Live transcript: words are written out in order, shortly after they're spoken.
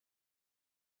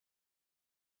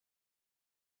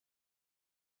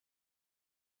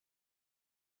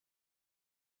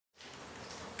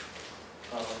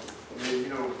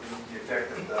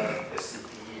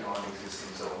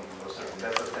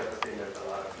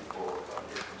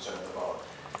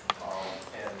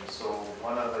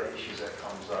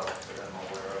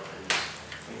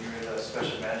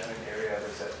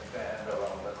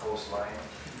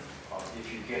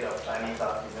planning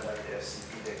document like the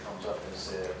SCP that comes up and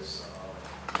says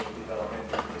no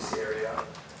development in this area,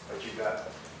 but you got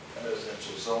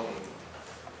residential zoning,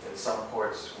 and some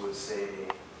courts would say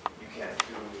you can't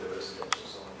do the residential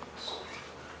zoning. So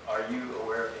are you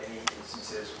aware of any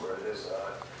instances where there's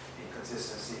a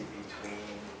inconsistency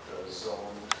between the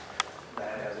zone,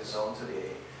 land as it's zoned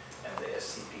today, and the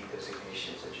SCP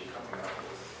designations that you're coming up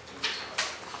with?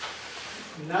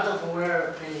 Not aware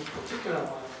of any particular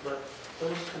ones, but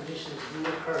those conditions do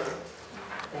occur,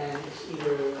 and it's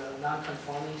either a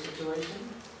non-conforming situation,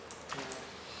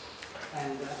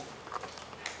 and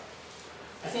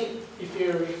I think if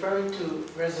you're referring to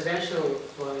residential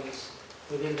dwellings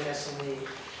within the SMA,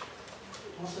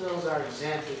 most of those are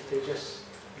exempt if they're just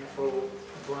for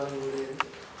a dwelling within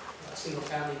a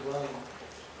single-family dwelling,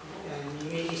 and you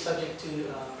may be subject to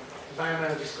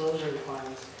environmental disclosure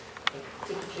requirements. But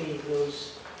typically,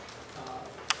 those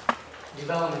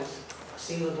developments, a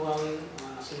single dwelling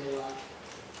on a single lot,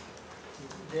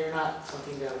 they're not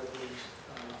something that would be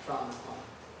frowned upon.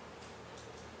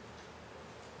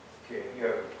 Okay,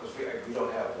 yeah, because we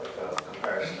don't have like a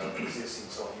comparison of existing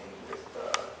zoning with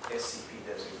SCP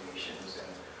designations,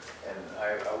 and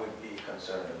I would be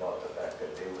concerned about the fact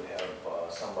that they would have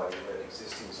somebody with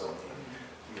existing zoning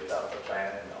without the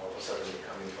plan, and all of a sudden they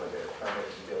come in for their permit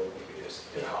to build maybe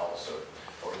their house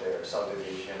or their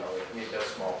subdivision or maybe a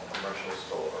small commercial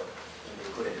store, and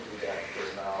they couldn't do that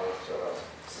because now the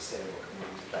sustainable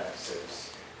community plan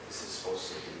says this is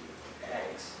supposed to be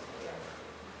annex.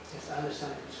 Yes, I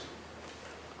understand.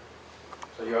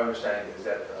 So your understanding is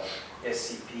that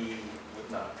SCP would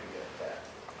not prevent that?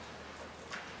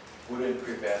 Wouldn't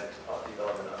prevent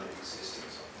development under existing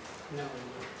zoning? No.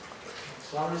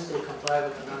 As long as they comply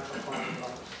with the non-conforming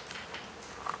laws.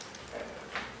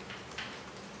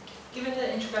 Given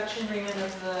the introduction, Raymond,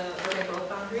 of the urban growth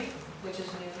boundary, which is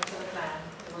new to the plan,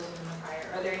 it wasn't in the prior,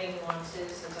 are there any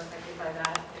nuances that's affected by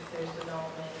that if there's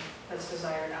development that's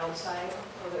desired outside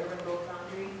of the urban growth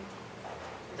boundary?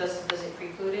 Does it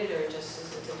preclude it, or just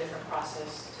is it a different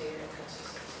process to your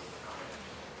inconsistency?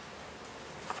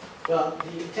 Well,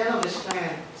 the intent of this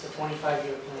plan is a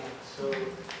 25-year plan. So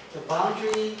the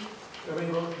boundary,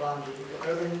 urban growth boundary, the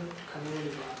urban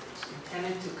community boundaries,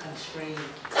 intended to constrain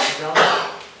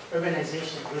development,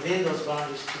 urbanization within those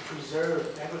boundaries to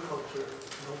preserve agriculture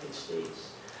in open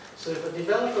space. So if a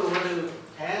developer were to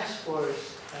ask for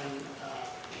an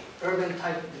urban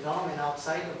type development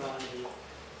outside the boundary,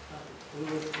 we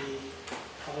would be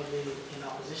probably in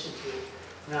opposition to it.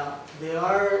 Now, there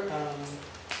are,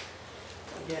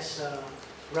 I guess,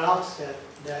 routes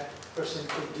that person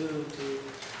could do to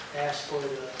ask for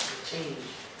the change.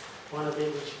 One of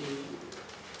it which we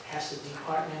ask the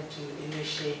department to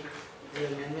initiate the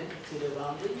amendment to the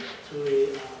boundary through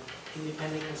a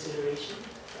independent consideration,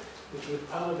 which we would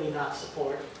probably not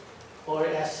support, or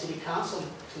ask City Council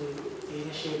to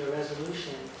initiate a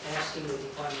resolution asking the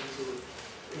department to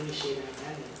initiate an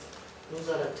amendment. Those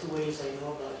are the two ways I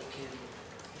know about you can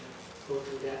go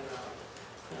through that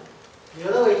route. The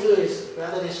other way too is,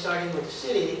 rather than starting with the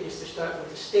city, is to start with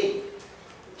the state.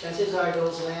 Chances are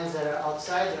those lands that are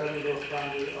outside the urban growth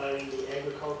boundary are in the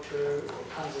agriculture or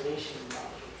conservation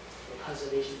boundary, or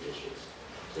conservation districts.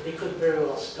 So they could very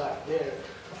well start there.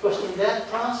 Of course, in that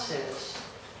process,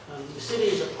 the city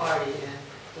is a party, and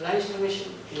the Land Use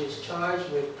Commission is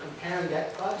charged with comparing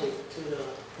that project to the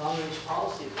long-range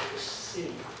policy of the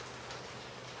city.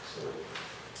 So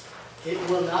it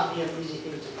will not be an easy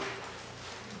thing to do.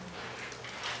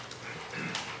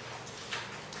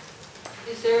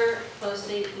 Is there a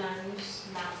state land use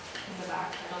map in the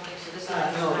back? I don't think so. This is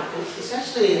No, map.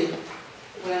 essentially,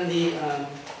 when the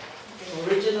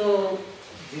original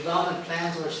development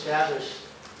plans were established,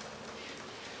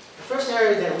 the first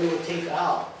area that we would take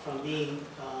out from being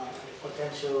a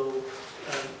potential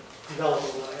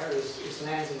developable areas is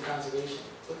lands in conservation,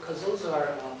 because those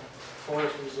are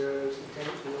forest reserves,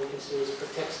 intended to be open space,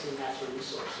 protects the natural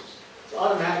resources. So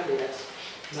automatically that's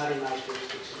not in my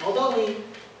jurisdiction. Although we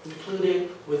include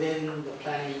it within the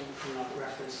planning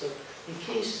reference. So in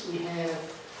case we have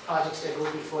projects that go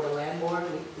before the land board,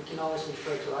 we can always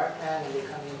refer to our plan and they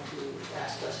come in to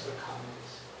ask us for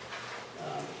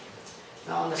comments.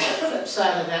 Now on the flip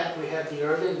side of that, we have the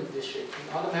urban district.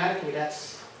 And automatically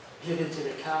that's given to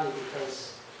the county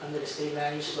because under the state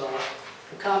land use law,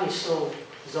 the county's sole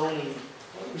zoning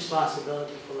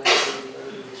responsibility for land in the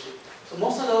urban district. So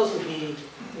most of those would be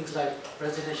things like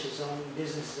residential zoning,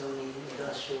 business zoning,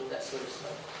 industrial, that sort of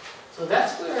stuff. So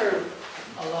that's where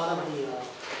a lot of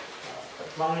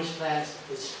the long-range plans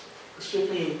is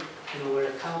strictly, where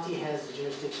the county has the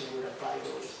jurisdiction where to apply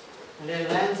those. And then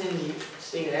lands in the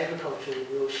state agriculture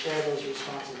will share those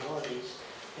responsibilities.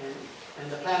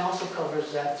 And the plan also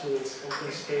covers that through its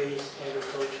open space,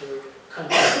 agriculture,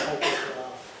 country type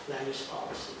of land use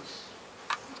policies.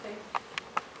 Okay.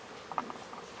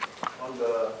 On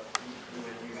the,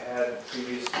 you had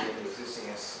previously an existing,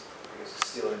 I guess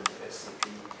still in SCP,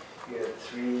 you had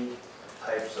 3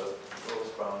 types of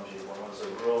growth boundary. One was a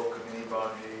rural community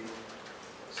boundary,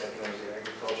 the second was the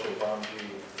agricultural boundary,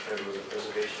 the third was a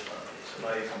preservation boundary. So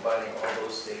now you're combining all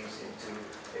those things into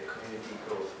a community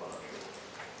growth boundary.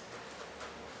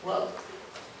 Well,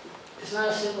 it's not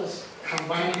as simple as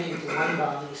combining into one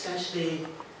boundary. Essentially,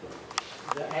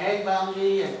 the ag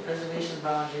boundary and the preservation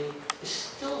boundary is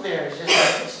still there. It's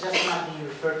just not being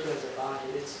referred to as a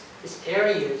boundary. It's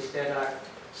areas that are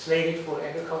slated for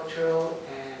agricultural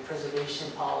and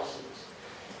preservation policies.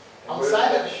 And where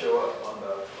does that show up on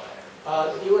the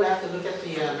plan? You would have to look at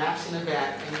the maps in the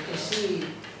back, and you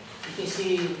can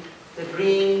see the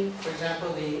green, for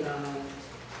example, the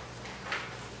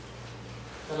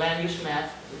land use map,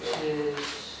 which is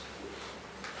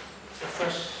the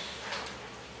first,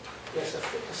 yes,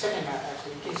 the second map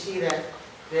actually. You can see that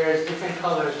there's different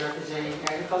colors representing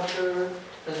agriculture,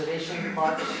 preservation,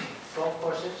 parks, golf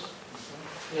courses.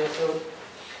 Yeah, so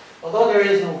although there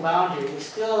is no boundary, it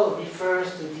still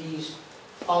refers to these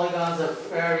polygons of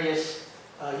various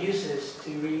uses to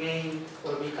remain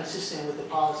or be consistent with the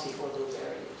policy for those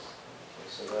areas.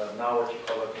 So now what you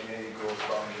call a community growth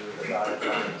boundary with the dotted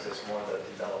lines is more the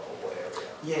developable area.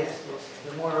 Yes,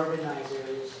 the more urbanized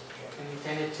areas, and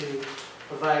intended to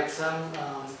provide some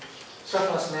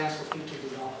surplus lands for future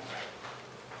development.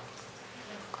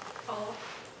 Follow-up?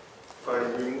 By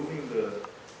removing the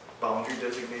boundary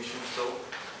designations though,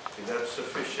 is that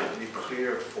sufficiently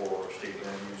clear for state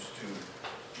land use to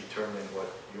determine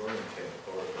what your intent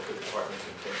or what the department's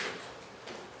intent is?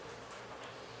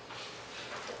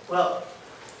 Well,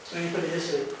 let me put it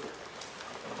this way.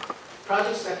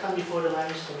 Projects that come before the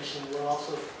Land Use Commission will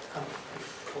also come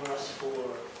before us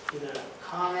for either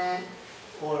comment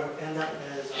or end up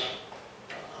as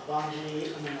a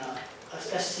boundary, a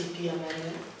SCP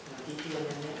amendment, a DP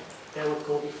amendment that would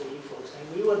go before you folks.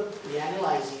 And we would be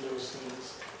analyzing those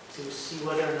things to see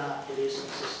whether or not it is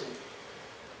consistent.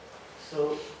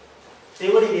 So they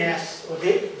wouldn't be asked, or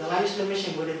the Land Use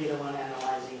Commission wouldn't be the one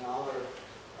analyzing our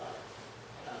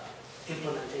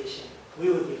implementation. We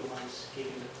would be the ones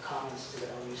giving the comments to the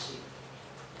LUC.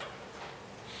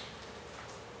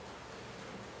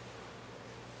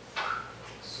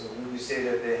 So when we say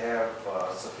that they have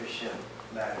sufficient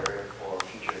land area for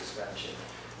future expansion,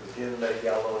 within the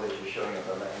yellow that you're showing on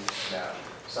the land use map,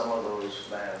 some of those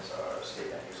lands are state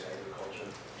land use agriculture?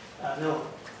 No.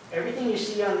 Everything you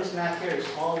see on this map here is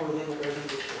all within the urban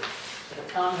district. So the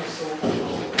county has sold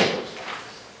control of those lands.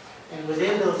 And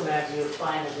within those maps, you'll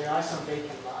find that there are some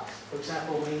vacant lots. For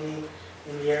example, mainly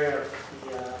in the area of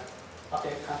the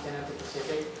upper continental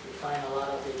Pacific, you find a lot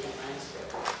of vacant lands there.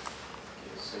 Okay,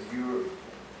 so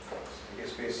I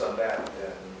guess based on that,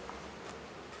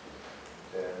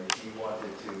 then if you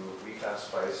wanted to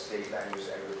reclassify state land use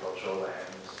agricultural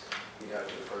lands, you'd have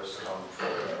to first come for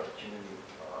a community,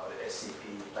 the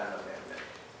SCP plan amendment.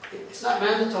 It's not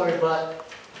mandatory, but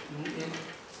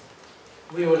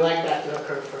we would like that to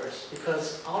occur first,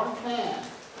 because our plan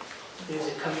is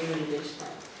a community-based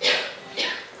plan.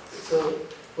 So,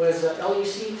 whereas the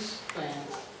LUC's plan,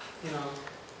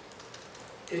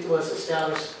 it was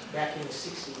established back in the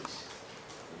 60s.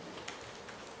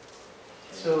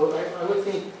 So I would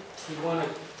think we'd want to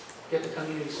get the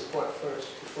community support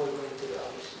first before going to the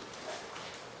LUC.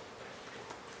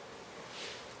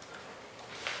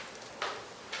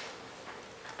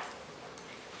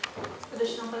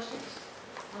 Additional questions?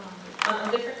 On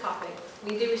a different topic,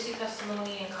 we did receive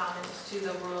testimony and comments to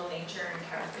the rural nature and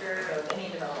character of any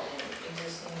development,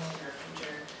 existing or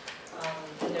future.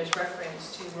 And there's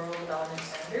reference to rural development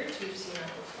standards. We've seen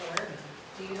that before.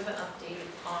 Do you have an update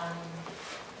on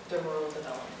the rural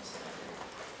development standard?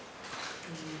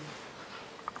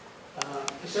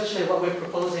 Essentially, what we're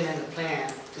proposing in the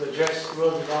plan to address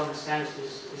rural development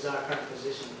standards is our current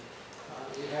position.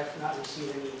 We have not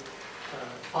received any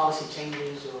policy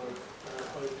changes or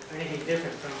anything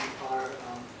different from our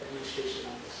administration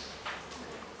on this.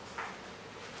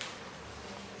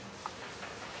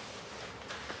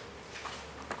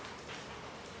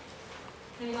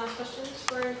 Any last questions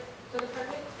for the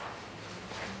department?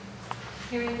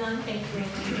 Hearing none, thank you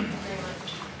very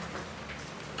much.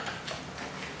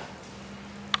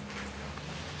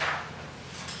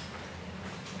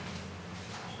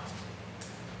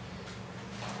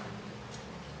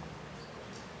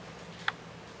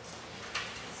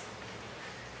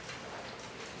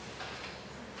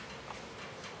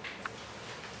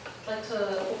 like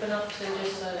to open up to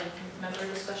just a member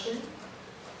discussion.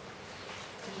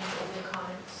 If there's any open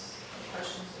comments or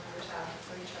questions the members have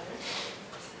for each other.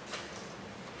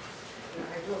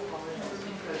 I do apologize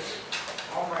because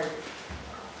all my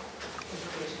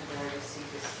information that I received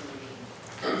is through the,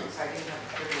 so I didn't have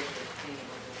the privilege of being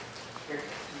able to hear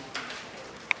testimony.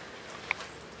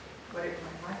 But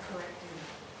am I correct in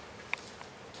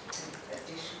an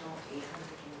additional 800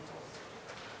 units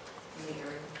in the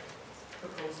area,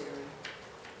 proposed area?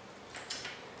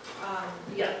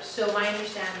 Yeah, so my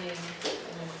understanding, and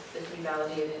if this be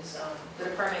validated, is the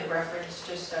department referenced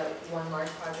just one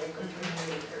large project of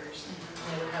 300 acres.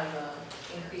 And it would have an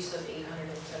increase of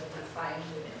 875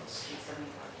 units.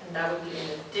 And that would be in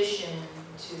addition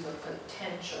to the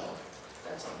potential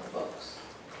that's on the books.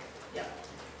 Yeah.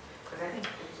 But I think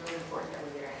it's really important that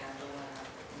we get a handle on our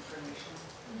information,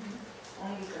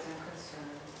 only because I'm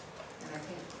concerned, and I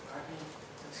think,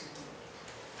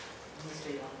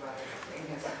 Mr. Young brought it up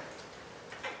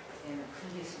in a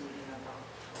previous meeting about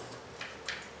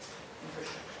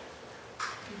infrastructure.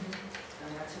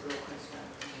 And that's a real concern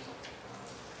for me,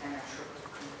 and I'm sure for the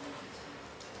community.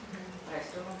 But I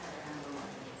still don't have a handle on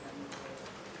it.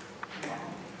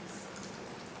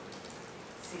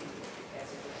 See, as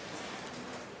it is.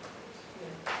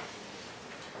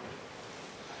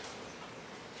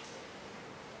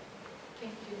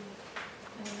 Thank you.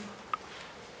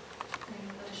 Any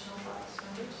additional thoughts,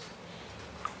 members?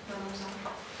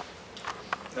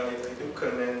 Now, I do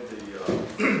commend the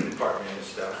department and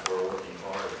staff for working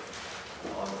hard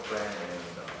on the plan and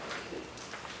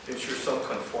to ensure some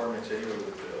conformance anyway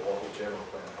with the Oahu general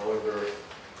plan. However,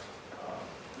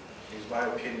 it's my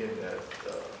opinion that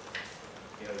the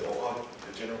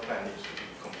general plan needs to be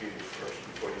completed first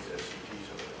before these SCPs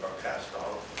are passed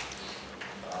off.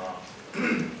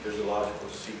 There's a logical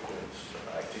sequence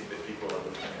I think that people are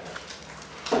looking at.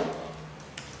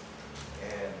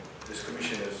 And this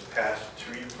commission has passed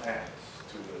 3 plans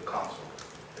to the council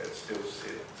that still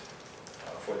sit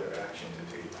for their action to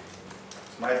take.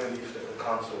 It's my belief that the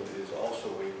council is also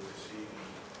waiting to see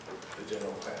the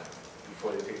general plan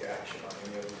before they take action on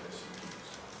any of these SCPs.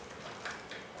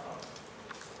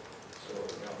 So,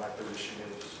 my position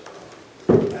is,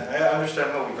 I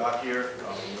understand how we got here.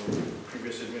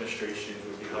 Previous administrations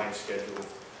were behind schedule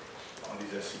on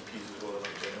these SCPs as well as the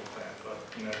general plan. But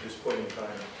at this point in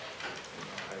time,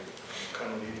 I'm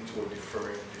kind of leading toward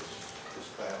deferring this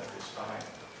plan at this time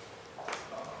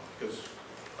because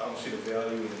I don't see the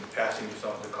value in passing this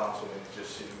on to the council and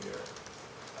just sitting there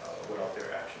without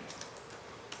their action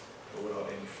or without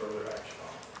any further action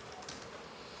on it.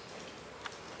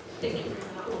 Thank you for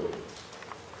that.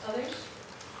 Others?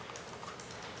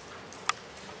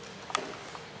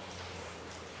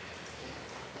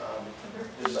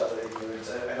 There's other units.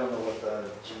 I don't know what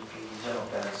the GP general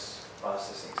plans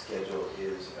processing schedule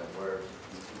is and where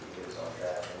GP is on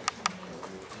that. And,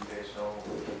 you guys know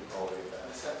all the way back.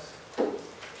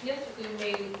 Yes, we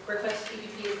may request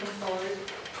EPP to come forward.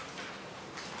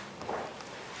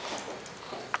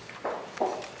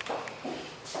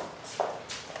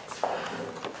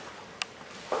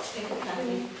 Thank you,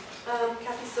 Kathy.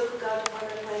 Kathy Sokogao,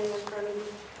 Department of Planning and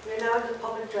Permitting. We're now in the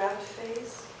public draft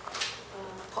phase.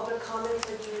 Public comments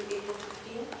are due April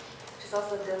 15th, which is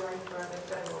also a deadline for other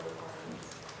federal departments.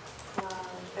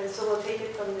 And so we'll take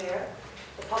it from there.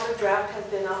 The public draft has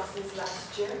been out since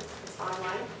last year. It's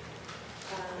online.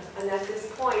 And at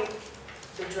this point,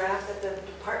 the draft that the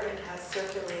department has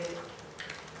circulated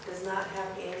does not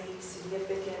have any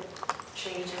significant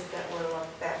changes that will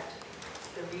affect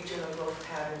the regional growth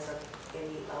patterns of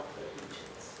any of the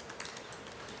regions.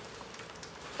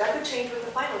 That could change with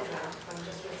the final draft. I'm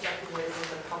just reflecting what is in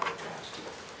the public draft.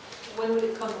 When would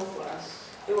it come before us?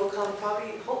 It will come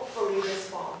probably, hopefully this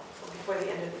fall, or before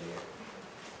the end of the year.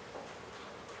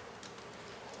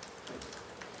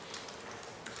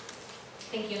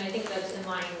 Thank you, and I think that's in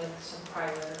line with some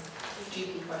prior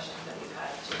GP questions that we've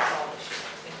had to resolve issues.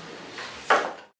 Thank you.